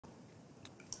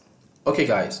Okay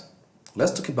guys,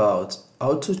 let's talk about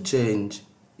how to change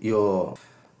your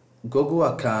Google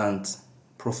account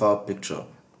profile picture.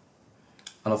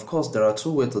 And of course there are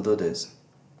two ways to do this.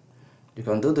 You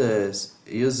can do this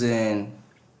using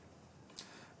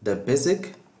the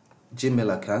basic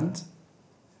Gmail account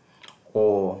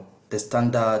or the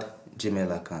standard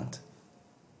Gmail account.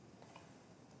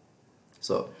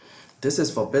 So this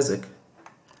is for basic,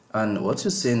 and what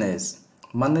you're saying is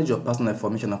manage your personal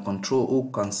information and control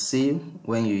who can see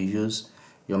when you use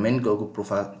your main Google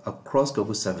profile across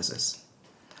Google services.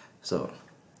 So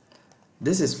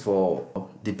this is for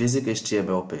the basic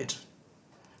HTML page.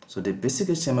 So the basic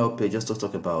HTML page just to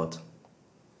talk about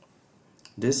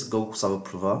this Google server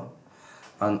profile,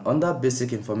 and under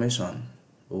basic information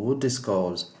we will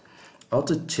discuss how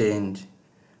to change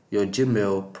your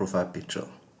Gmail profile picture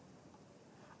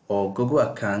or Google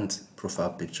account profile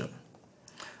picture.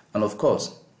 And of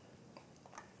course,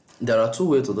 there are two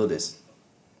ways to do this.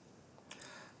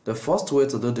 The first way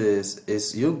to do this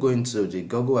is you going to the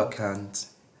Google account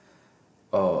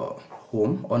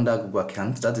home under Google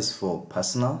account. That is for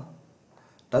personal.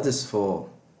 That is for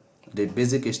the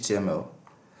basic HTML.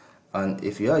 And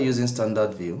if you are using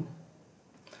standard view,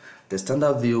 the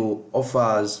standard view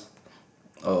offers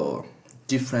a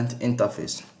different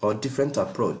interface or different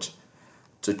approach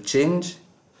to change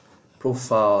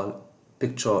profile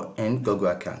picture in Google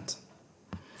account.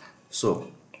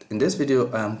 So in this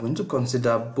video I am going to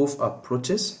consider both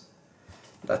approaches,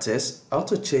 that is how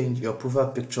to change your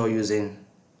profile picture using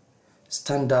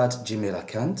standard Gmail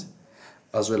account,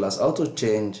 as well as how to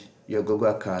change your Google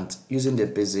account using the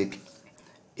basic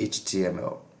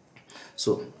HTML.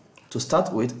 So to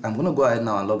start with, I'm going to go ahead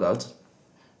now and log out,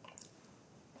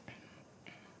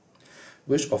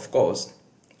 which of course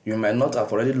you might not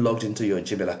have already logged into your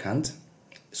Gmail account.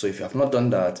 So if you have not done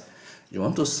that, you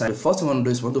want to sign. The first thing you want to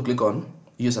do is you want to click on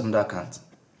use another account,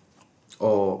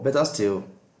 or better still,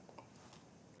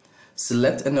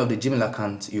 select any of the Gmail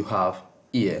accounts you have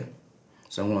here.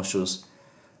 So I'm going to choose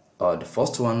the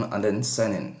first one and then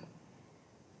sign in.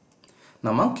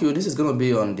 Now mark you, this is going to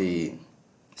be on the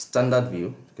standard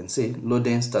view. You can see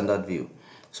loading standard view.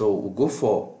 So we'll go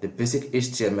for the basic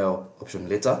HTML option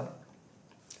later.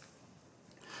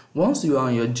 Once you are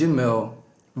on your Gmail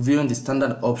viewing the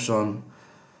standard option,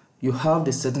 you have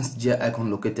the settings gear icon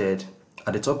located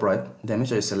at the top right. Then make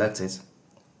sure you select it.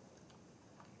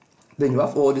 Then you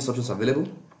have all these options available.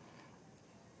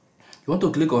 You want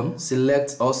to click on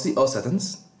select or see all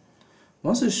settings.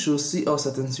 Once you choose see all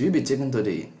settings, you'll be taken to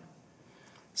the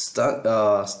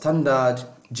standard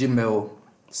Gmail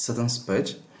settings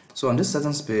page. So on this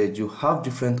settings page you have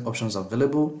different options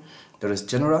available. There is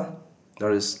general,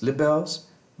 there is labels,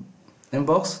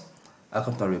 inbox,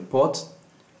 account and report,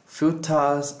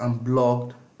 filters and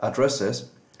blocked addresses,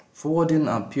 forwarding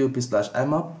and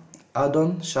POP/IMAP,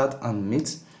 add-on, chat and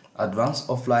meet, advanced,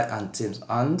 offline and Teams,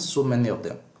 and so many of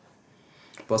them.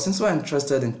 But since we're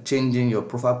interested in changing your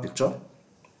profile picture,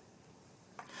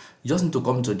 you just need to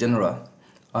come to general,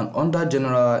 and under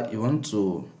general you want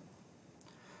to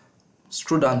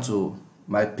scroll down to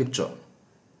my picture.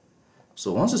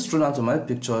 So once you scroll down to my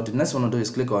picture, the next one to do is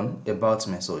click on about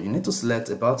me. So you need to select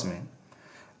about me,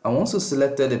 and once you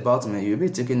selected about me, you'll be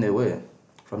taken away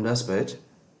from this page,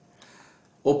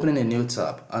 opening a new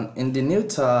tab, and in the new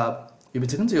tab you'll be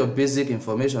taken to your basic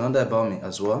information under about me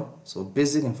as well. So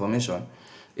basic information,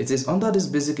 it is under this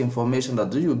basic information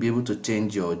that you'll be able to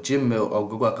change your Gmail or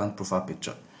Google account profile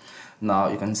picture. Now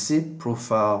you can see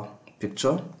profile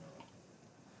picture.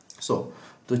 So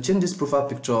to change this profile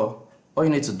picture, all you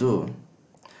need to do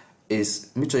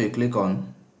is make sure you click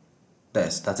on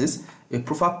this, that is a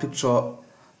profile picture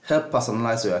help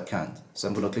personalize your account. So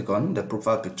I'm going to click on the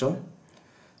profile picture.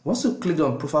 Once you click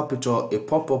on profile picture, a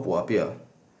pop-up will appear,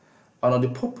 and on the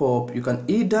pop-up you can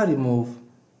either remove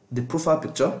the profile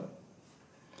picture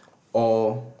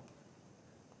or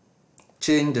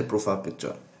change the profile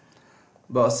picture.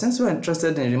 But since we're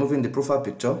interested in removing the profile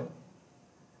picture,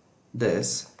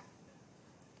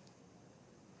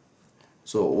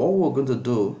 so what we're going to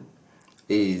do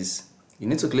is you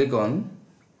need to click on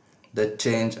the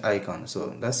change icon.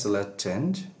 So let's select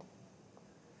change.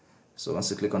 So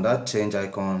once you click on that change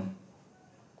icon,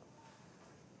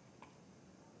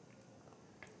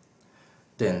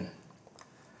 then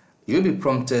you'll be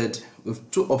prompted with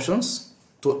two options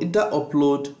to either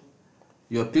upload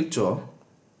your picture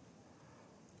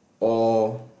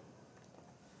or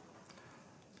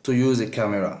to use a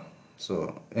camera.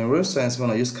 So in real sense,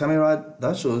 when I use camera,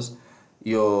 that shows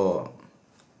your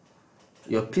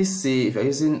PC, if you're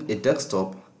using a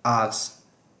desktop, as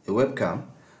a webcam,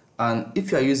 and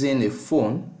if you are using a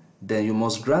phone, then you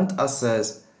must grant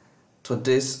access to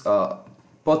this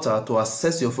portal to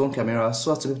access your phone camera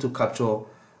so as to be able to capture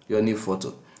your new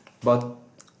photo. But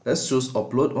let's choose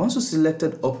upload. Once you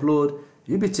selected upload,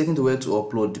 you'll be taken to where to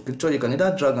upload the picture. You can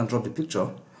either drag and drop the picture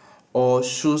or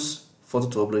choose photo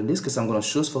to upload. In this case, I'm going to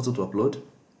choose photo to upload.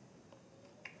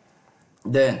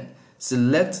 Then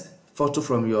select photo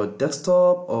from your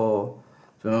desktop or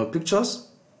from your pictures.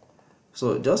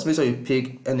 So just make sure you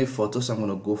pick any photo. So I'm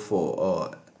going to go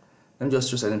for let me just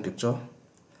choose any picture.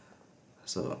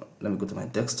 So let me go to my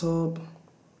desktop,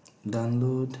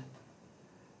 download.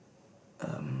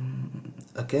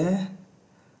 Okay,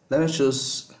 let me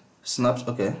choose snaps.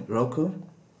 Okay, Roku.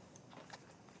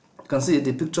 You can see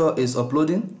the picture is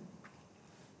uploading,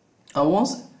 and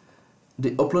once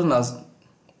the uploading has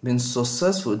been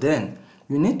successful, then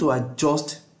you need to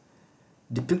adjust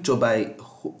the picture by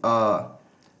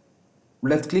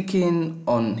left clicking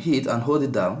on it and hold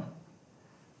it down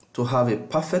to have a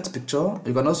perfect picture.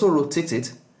 You can also rotate it.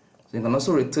 So you can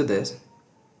also rotate this.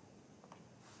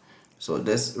 So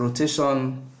this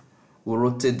rotation will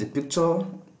rotate the picture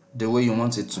the way you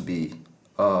want it to be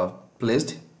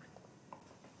placed.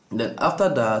 Then after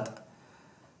that,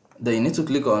 then you need to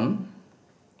click on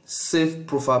save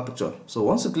profile picture. So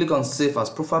once you click on save as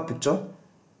profile picture,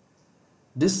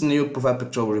 this new profile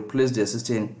picture will replace the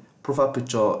existing profile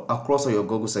picture across all your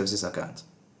Google Services account.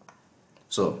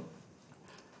 So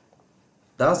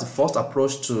that's the first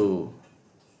approach to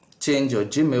change your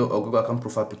Gmail or Google account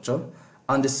profile picture.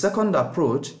 And the second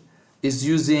approach is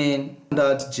using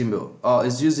standard Gmail, or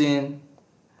is using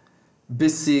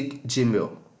basic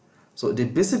Gmail. So the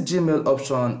basic Gmail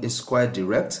option is quite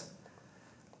direct,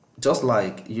 just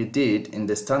like you did in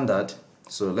the standard.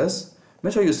 So let's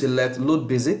make sure you select load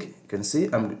basic. You can see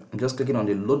I'm just clicking on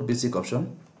the load basic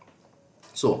option.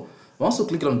 So once you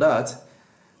click on that,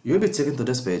 you'll be taken to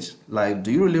this page. Like,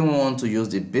 do you really want to use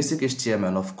the basic HTML?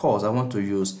 And of course, I want to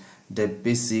use the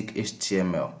basic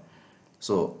HTML.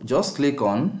 So just click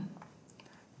on,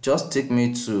 just take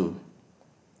me to,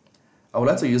 I would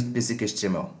like to use basic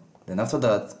HTML. Then after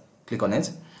that, click on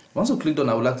it. Once you click on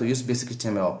I would like to use basic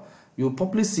HTML, you'll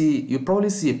probably see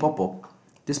a pop-up,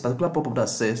 this particular pop-up that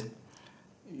says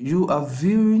you are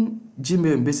viewing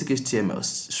Gmail in basic HTML.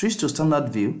 Switch to standard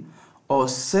view or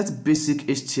set basic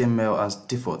HTML as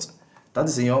default. That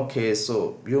is in your case,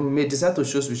 so you may decide to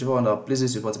choose whichever one that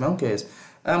pleases you. But in my own case,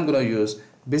 I'm going to use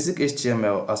basic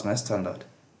HTML as my standard.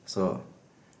 So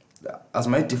as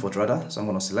my default rather. So I'm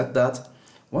going to select that.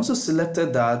 Once you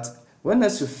selected that, when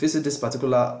next you visit this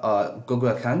particular Google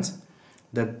account,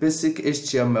 the basic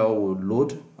HTML will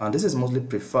load, and this is mostly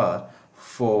preferred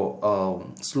for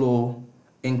slow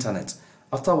internet.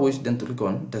 After which, then to click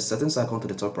on the settings icon to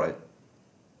the top right,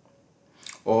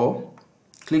 or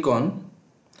click on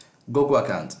Google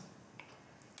account.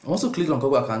 Once you click on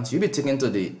Google account, you'll be taken to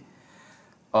the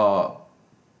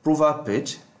profile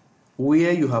page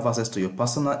where you have access to your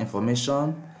personal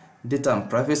information, data and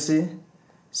privacy,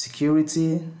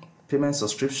 security, payment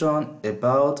subscription,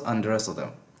 about, and the rest of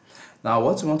them. Now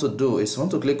what you want to do is you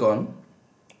want to click on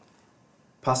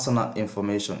personal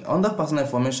information. Under personal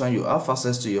information, you have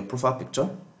access to your profile picture.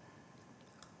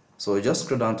 So you just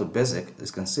scroll down to basic, as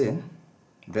you can see,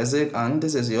 basic, and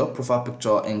this is your profile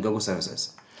picture in Google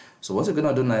Services. So what you're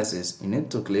going to do next is you need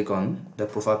to click on the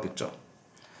profile picture.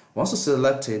 Once you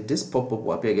select it, this pop-up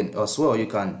will appear again. As well, you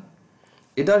can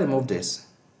either remove this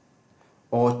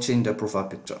or change the profile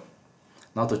picture.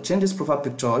 Now to change this profile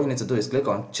picture, all you need to do is click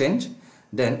on change,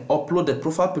 then upload the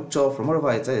profile picture from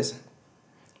wherever it is.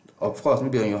 Of course,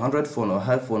 maybe on your Android phone or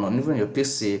iPhone or even your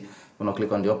PC, you want to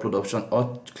click on the upload option,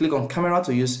 or click on camera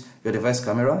to use your device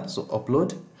camera. So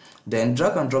upload, then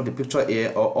drag and drop the picture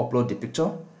here or upload the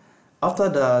picture. After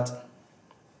that,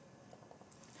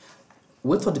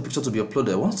 wait for the picture to be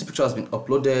uploaded. Once the picture has been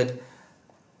uploaded,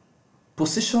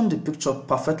 position the picture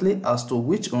perfectly as to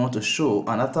which you want to show,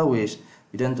 and after which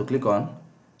you then to click on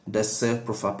the save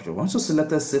profile picture. Once you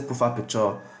select the save profile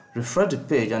picture, refresh the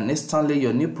page, and instantly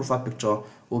your new profile picture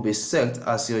will be set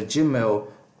as your Gmail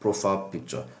profile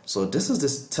picture. So this is the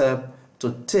step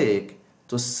to take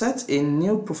to set a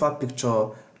new profile picture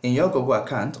in your Google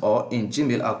account or in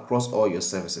Gmail across all your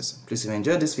services. Please, if you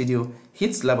enjoyed this video,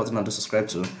 hit the like button and do subscribe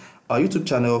to our YouTube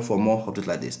channel for more updates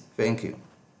like this. Thank you.